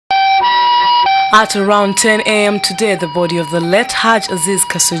At around 10 a.m. today, the body of the late Hajj Aziz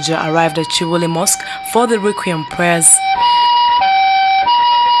Kasuja arrived at Chibuli Mosque for the Requiem prayers.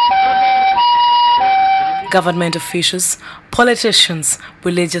 Government officials, politicians,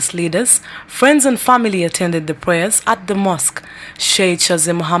 religious leaders, friends and family attended the prayers at the mosque. Sheikh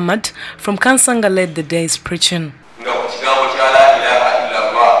Shazim Muhammad from Kansanga led the day's preaching.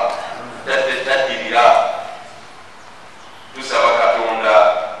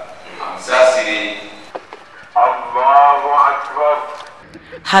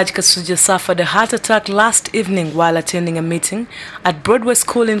 Hajj Kasujja suffered a heart attack last evening while attending a meeting at Broadway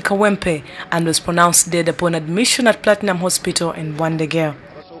School in Kawempe and was pronounced dead upon admission at Platinum Hospital in Wandegeya.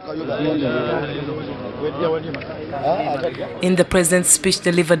 In the President's speech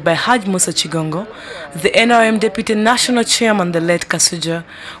delivered by Hajj Musa Chigongo, the NRM Deputy National Chairman, the late Kasujja,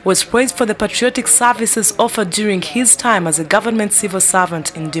 was praised for the patriotic services offered during his time as a government civil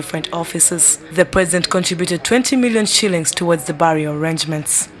servant in different offices. The President contributed 20 million shillings towards the burial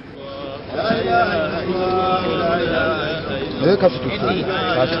arrangements.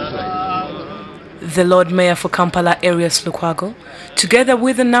 The Lord Mayor for Kampala, Arias Mulago, together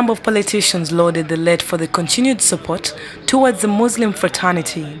with a number of politicians, lauded the late for the continued support towards the Muslim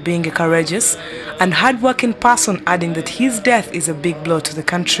fraternity, being a courageous and hard-working person, adding that his death is a big blow to the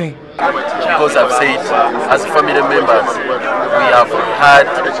country. Because I've said, as family members, we have had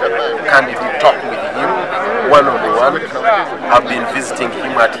candid talk with him, one-on-one. I've been visiting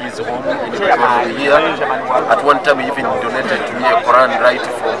him at his home in Uganda. At one time, he even donated to me a Quran right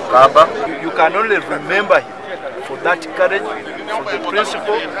from Kaaba. You can only remember him for that courage, for the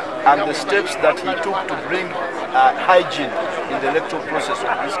principle and the steps that he took to bring hygiene in the electoral process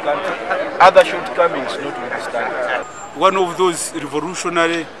of this country. Other shortcomings notwithstanding. One of those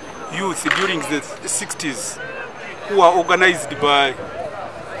revolutionary youth during the 60s who are organized by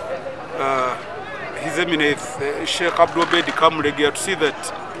His Eminence Sheikh Abdul Wandegeya to see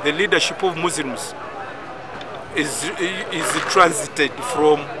that the leadership of Muslims is transited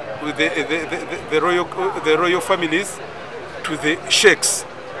from the royal families to the sheikhs.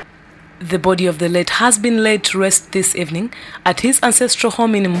 The body of the late has been laid to rest this evening at his ancestral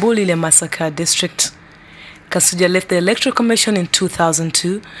home in Mbulile Massacre district. Kasujja left the Electoral Commission in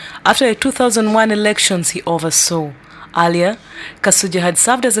 2002 after a 2001 elections he oversaw. Earlier, Kasujja had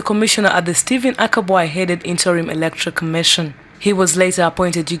served as a commissioner at the Stephen Akabwa-headed Interim Electoral Commission. He was later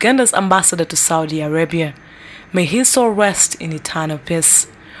appointed Uganda's ambassador to Saudi Arabia. May his soul rest in eternal peace.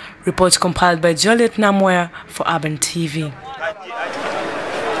 Report compiled by Juliet Namoya for Urban TV.